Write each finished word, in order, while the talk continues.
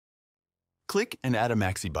Click and add a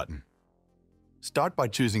Maxi button. Start by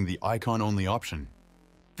choosing the icon-only option.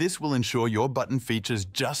 This will ensure your button features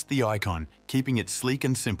just the icon, keeping it sleek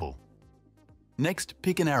and simple. Next,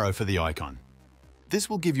 pick an arrow for the icon. This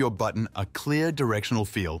will give your button a clear directional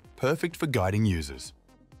feel, perfect for guiding users.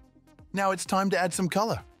 Now it's time to add some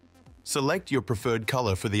color. Select your preferred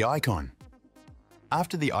color for the icon.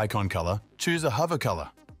 After the icon color, choose a hover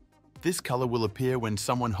color. This color will appear when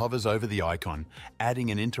someone hovers over the icon, adding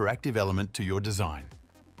an interactive element to your design.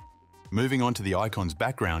 Moving on to the icon's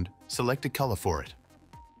background, select a color for it.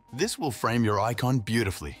 This will frame your icon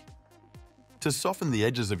beautifully. To soften the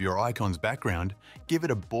edges of your icon's background, give it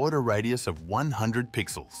a border radius of 100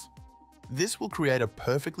 pixels. This will create a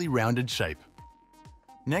perfectly rounded shape.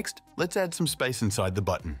 Next, let's add some space inside the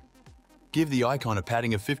button. Give the icon a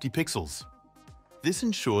padding of 50 pixels. This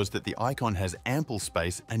ensures that the icon has ample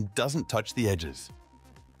space and doesn't touch the edges.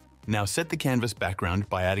 Now set the canvas background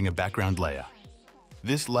by adding a background layer.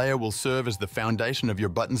 This layer will serve as the foundation of your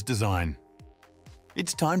button's design.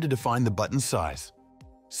 It's time to define the button's size.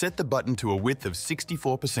 Set the button to a width of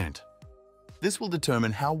 64%. This will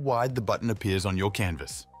determine how wide the button appears on your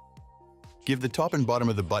canvas. Give the top and bottom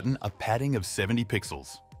of the button a padding of 70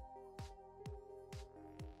 pixels.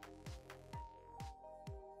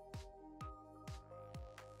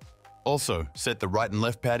 Also, set the right and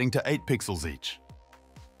left padding to 8 pixels each.